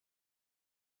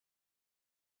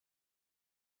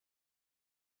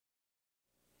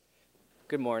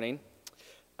Good morning.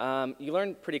 You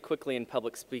learn pretty quickly in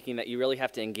public speaking that you really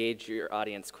have to engage your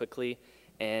audience quickly,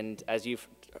 and as you've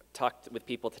talked with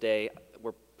people today,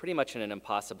 we're pretty much in an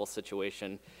impossible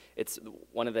situation. It's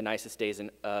one of the nicest days in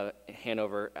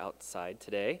Hanover outside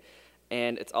today,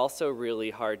 and it's also really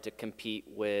hard to compete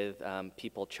with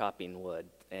people chopping wood,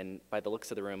 and by the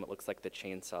looks of the room, it looks like the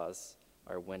chainsaws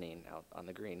are winning out on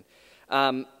the green.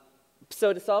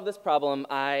 So to solve this problem,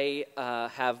 I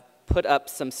have put up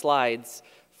some slides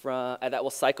that will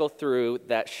cycle through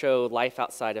that show life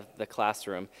outside of the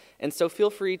classroom. And so feel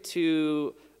free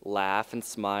to laugh and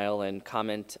smile and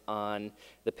comment on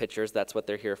the pictures. That's what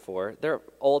they're here for. They're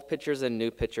old pictures and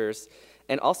new pictures.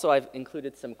 And also I've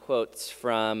included some quotes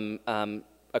from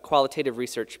a qualitative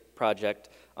research project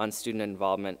on student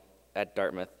involvement at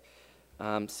Dartmouth.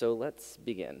 So let's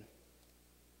begin.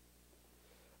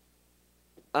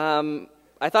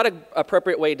 I thought an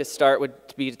appropriate way to start would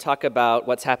be to talk about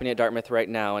what's happening at Dartmouth right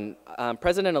now. And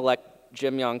President-elect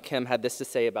Jim Yong Kim had this to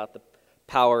say about the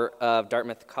power of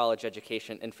Dartmouth college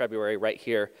education in February right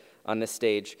here on this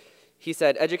stage. He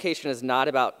said, "Education is not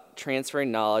about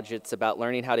transferring knowledge, it's about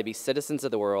learning how to be citizens of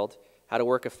the world, how to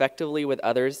work effectively with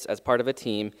others as part of a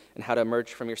team, and how to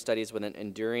emerge from your studies with an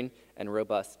enduring and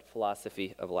robust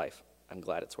philosophy of life." I'm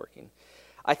glad it's working.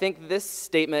 I think this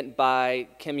statement by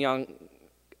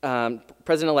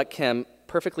President-elect Kim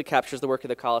perfectly captures the work of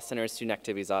the College Center and Student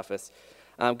Activities Office.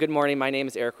 Good morning, my name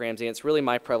is Eric Ramsey, and it's really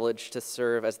my privilege to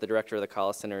serve as the director of the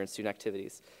College Center and Student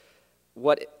Activities.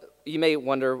 You may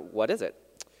wonder, what is it?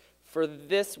 For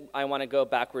this, I want to go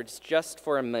backwards just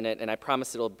for a minute, and I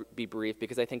promise it'll be brief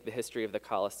because I think the history of the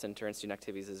College Center and Student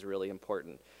Activities is really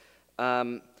important.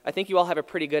 I think you all have a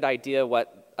pretty good idea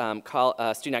what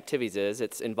student activities is.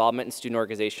 It's involvement in student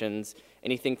organizations,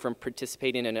 anything from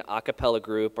participating in an a cappella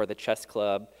group or the chess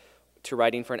club to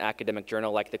writing for an academic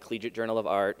journal like the Collegiate Journal of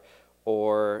Art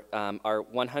or our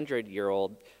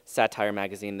 100-year-old satire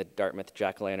magazine, the Dartmouth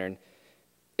Jack-O-Lantern.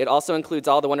 It also includes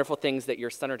all the wonderful things that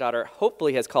your son or daughter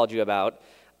hopefully has called you about,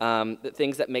 the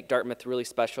things that make Dartmouth really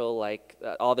special, like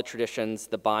all the traditions,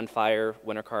 the bonfire,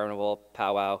 winter carnival,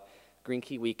 powwow, Green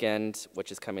Key Weekend,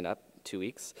 which is coming up 2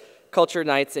 weeks, culture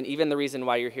nights, and even the reason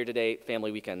why you're here today,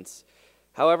 family weekends.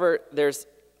 However, there's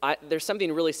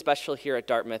something really special here at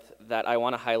Dartmouth that I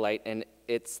want to highlight, and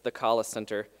it's the College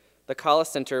Center. The College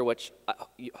Center, which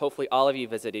hopefully all of you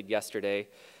visited yesterday,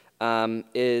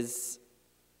 is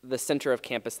the center of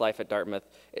campus life at Dartmouth,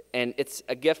 and it's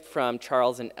a gift from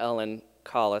Charles and Ellen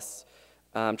Collis.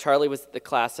 Charlie was the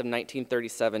class of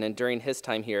 1937, and during his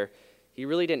time here, he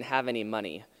really didn't have any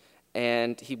money.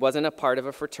 And he wasn't a part of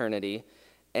a fraternity,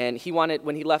 and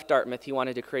when he left Dartmouth, he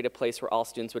wanted to create a place where all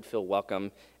students would feel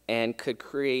welcome and could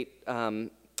create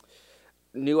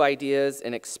new ideas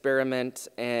and experiment,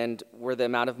 and where the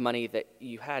amount of money that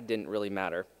you had didn't really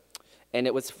matter. And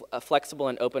it was flexible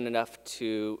and open enough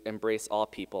to embrace all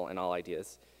people and all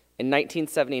ideas. In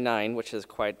 1979, which is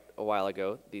quite a while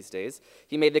ago these days,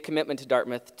 he made the commitment to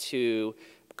Dartmouth to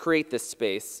create this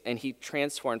space, and he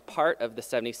transformed part of the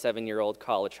 77-year-old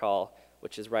College Hall,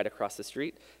 which is right across the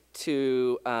street,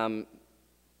 to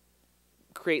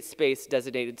create space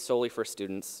designated solely for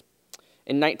students.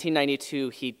 In 1992,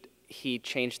 he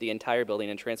changed the entire building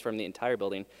and transformed the entire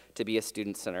building to be a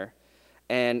student center,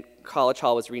 and College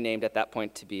Hall was renamed at that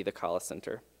point to be the College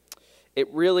Center.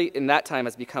 It really, in that time,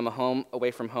 has become a home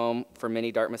away from home for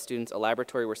many Dartmouth students, a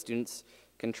laboratory where students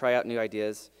can try out new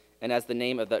ideas, and as the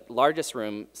name of the largest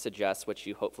room suggests, which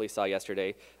you hopefully saw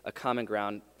yesterday, a common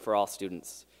ground for all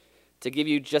students. To give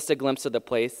you just a glimpse of the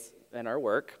place and our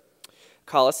work,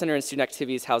 College Center and Student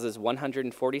Activities houses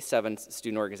 147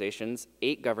 student organizations,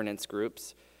 8 governance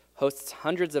groups, hosts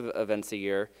hundreds of events a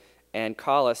year, and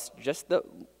College, just the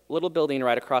little building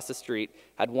right across the street,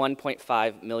 had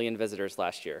 1.5 million visitors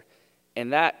last year.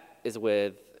 And that is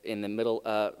being in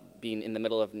the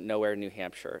middle of nowhere, New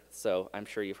Hampshire. So I'm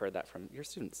sure you've heard that from your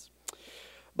students.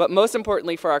 But most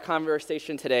importantly for our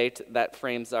conversation today, that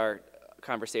frames our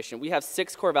conversation, we have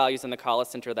 6 core values in the College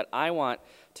Center that I want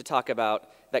to talk about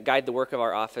that guide the work of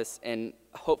our office and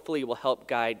hopefully will help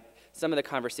guide some of the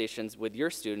conversations with your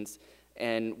students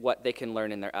and what they can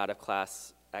learn in their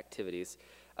out-of-class activities.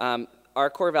 Our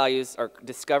core values are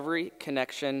discovery,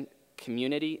 connection,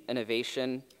 community,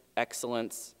 innovation,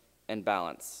 excellence, and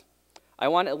balance. I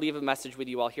want to leave a message with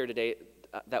you all here today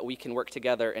that we can work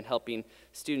together in helping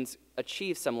students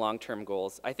achieve some long-term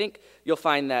goals. I think you'll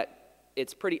find that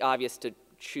it's pretty obvious to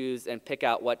choose and pick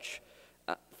out which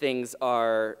things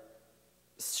are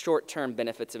short-term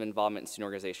benefits of involvement in student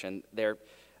organization. They're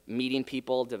meeting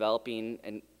people, developing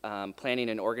and planning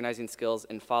and organizing skills,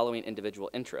 and following individual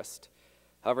interest.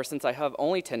 However, since I have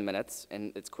only 10 minutes,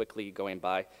 and it's quickly going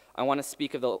by, I want to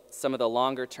speak of some of the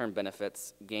longer-term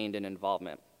benefits gained in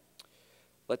involvement.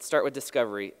 Let's start with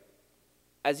discovery.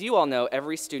 As you all know,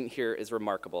 every student here is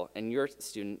remarkable, and your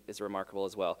student is remarkable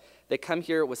as well. They come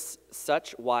here with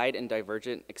such wide and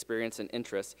divergent experience and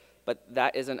interests, but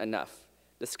that isn't enough.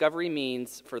 Discovery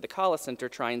means, for the Collis Center,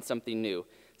 trying something new,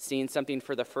 seeing something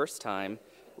for the first time,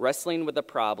 wrestling with a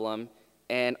problem,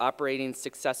 and operating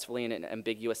successfully in an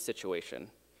ambiguous situation.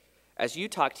 As you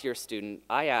talk to your student,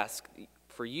 I ask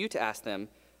for you to ask them,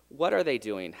 what are they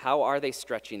doing? How are they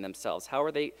stretching themselves? How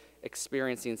are they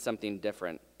experiencing something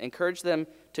different? Encourage them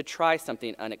to try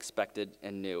something unexpected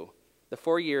and new. The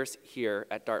 4 years here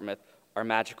at Dartmouth are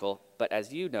magical, but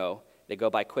as you know, they go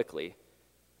by quickly.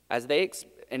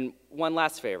 And one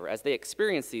last favor, as they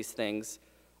experience these things,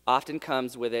 often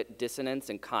comes with it dissonance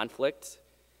and conflict.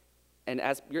 And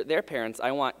as their parents,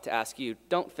 I want to ask you,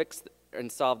 don't fix and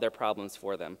solve their problems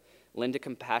for them. Lend a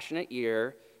compassionate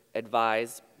ear,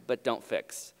 advise, but don't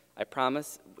fix. I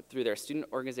promise through their student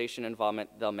organization involvement,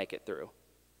 they'll make it through.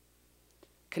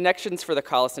 Connections for the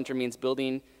Collis Center means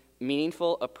building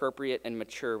meaningful, appropriate, and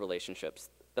mature relationships.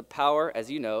 The power, as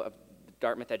you know, of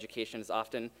Dartmouth education is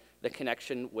often the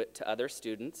connection to other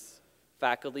students,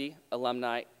 faculty,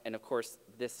 alumni, and of course,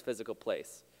 this physical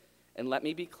place. And let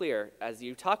me be clear, as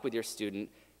you talk with your student,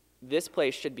 this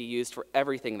place should be used for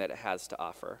everything that it has to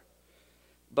offer.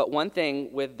 But one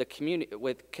thing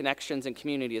with connections and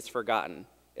community is forgotten.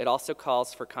 It also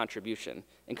calls for contribution.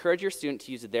 Encourage your student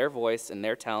to use their voice and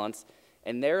their talents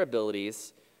and their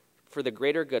abilities for the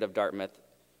greater good of Dartmouth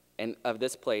and of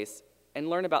this place, and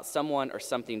learn about someone or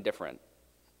something different.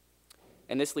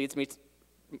 And this leads me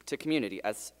to community.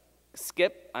 As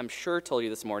Skip, I'm sure, told you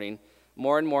this morning,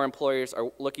 more and more employers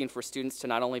are looking for students to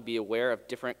not only be aware of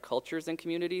different cultures and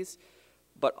communities,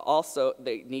 but also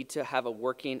they need to have a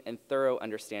working and thorough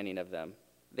understanding of them.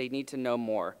 They need to know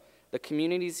more. The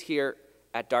communities here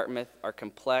at Dartmouth are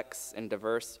complex and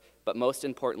diverse, but most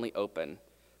importantly, open.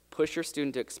 Push your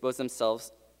student to expose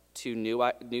themselves to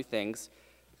new things.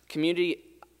 Community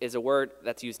is a word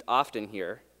that's used often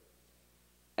here,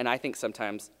 and I think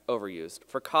sometimes overused.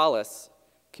 For Collis,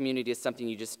 community is something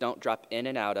you just don't drop in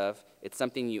and out of. It's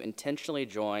something you intentionally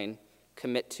join,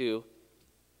 commit to,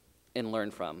 and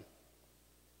learn from.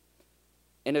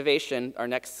 Innovation, our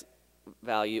next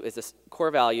value, is a core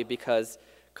value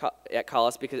at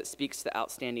Collis because it speaks to the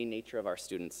outstanding nature of our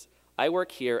students. I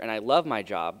work here and I love my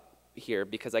job here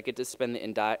because I get to spend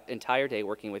the entire day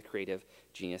working with creative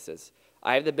geniuses.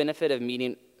 I have the benefit of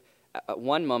meeting at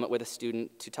one moment with a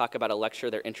student to talk about a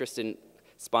lecture they're interested in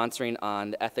sponsoring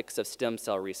on the ethics of stem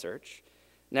cell research,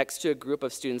 next to a group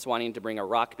of students wanting to bring a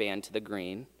rock band to the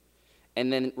green,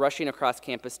 and then rushing across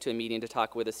campus to a meeting to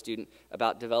talk with a student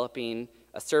about developing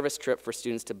a service trip for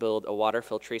students to build a water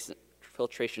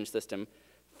filtration system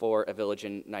for a village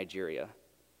in Nigeria.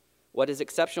 What is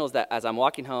exceptional is that as I'm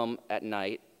walking home at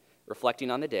night,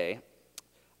 reflecting on the day,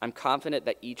 I'm confident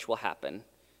that each will happen,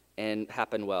 and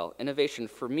happen well. Innovation,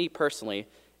 for me personally,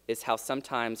 is how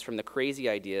sometimes from the crazy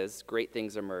ideas, great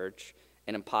things emerge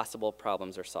and impossible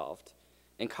problems are solved.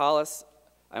 In Collis,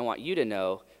 I want you to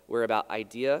know we're about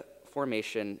idea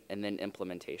formation and then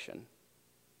implementation.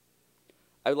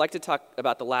 I would like to talk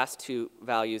about the last two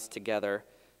values together.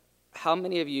 How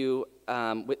many of you,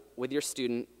 with your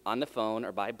student on the phone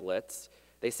or by Blitz,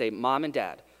 they say, Mom and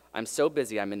Dad, I'm so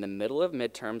busy, I'm in the middle of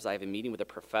midterms, I have a meeting with a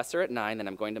professor at 9, then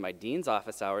I'm going to my dean's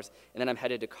office hours, and then I'm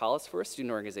headed to Collis for a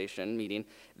student organization meeting,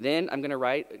 then I'm going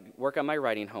to work on my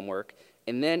writing homework,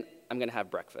 and then I'm going to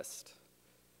have breakfast.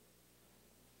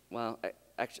 Well,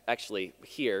 actually,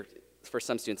 here, for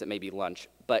some students it may be lunch,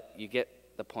 but you get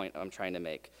the point I'm trying to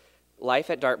make. Life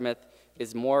at Dartmouth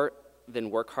is more than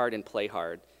work hard and play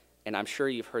hard, and I'm sure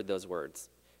you've heard those words.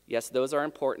 Yes, those are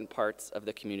important parts of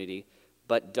the community,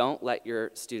 but don't let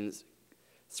your students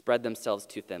spread themselves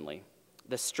too thinly.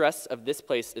 The stress of this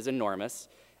place is enormous,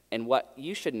 and what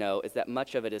you should know is that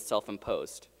much of it is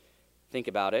self-imposed. Think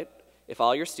about it. If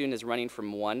all your student is running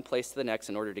from one place to the next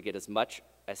in order to get as much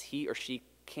as he or she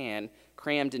can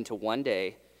crammed into one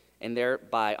day, and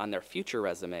thereby on their future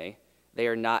resume, they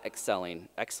are not excelling.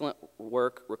 Excellent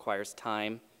work requires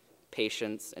time,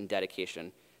 patience, and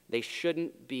dedication. They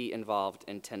shouldn't be involved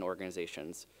in 10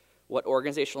 organizations. What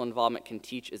organizational involvement can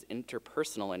teach is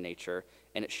interpersonal in nature,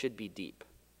 and it should be deep.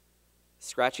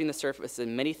 Scratching the surface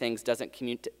in many things doesn't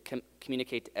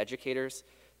communicate to educators,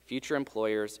 future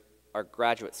employers, our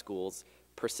graduate schools,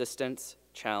 persistence,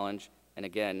 challenge, and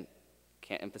again,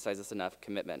 can't emphasize this enough,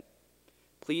 commitment.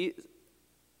 Please,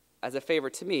 as a favor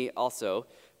to me also,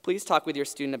 please talk with your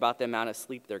student about the amount of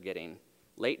sleep they're getting.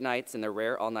 Late nights and the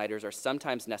rare all-nighters are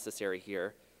sometimes necessary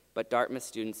here, but Dartmouth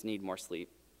students need more sleep.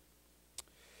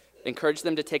 Encourage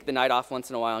them to take the night off once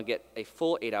in a while and get a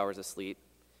full 8 hours of sleep.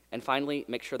 And finally,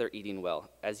 make sure they're eating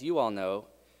well. As you all know,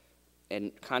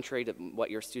 and contrary to what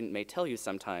your student may tell you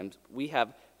sometimes, we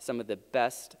have some of the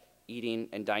best eating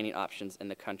and dining options in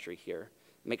the country here.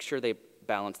 Make sure they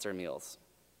balance their meals.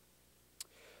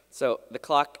 So the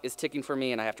clock is ticking for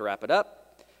me and I have to wrap it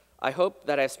up. I hope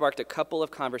that I've sparked a couple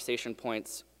of conversation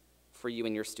points for you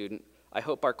and your student. I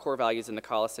hope our core values in the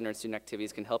College Center and student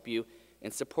activities can help you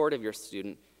in support of your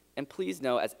student. And please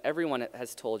know, as everyone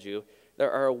has told you,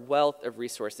 there are a wealth of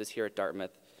resources here at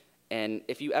Dartmouth. And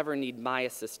if you ever need my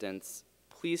assistance,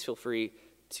 please feel free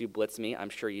to blitz me. I'm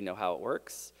sure you know how it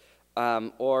works.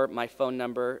 Or my phone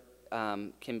number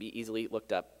can be easily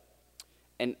looked up.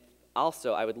 And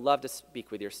also, I would love to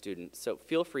speak with your student, so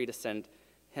feel free to send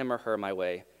him or her my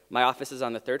way. My office is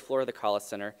on the 3rd floor of the College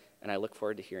Center, and I look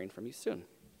forward to hearing from you soon.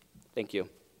 Thank you.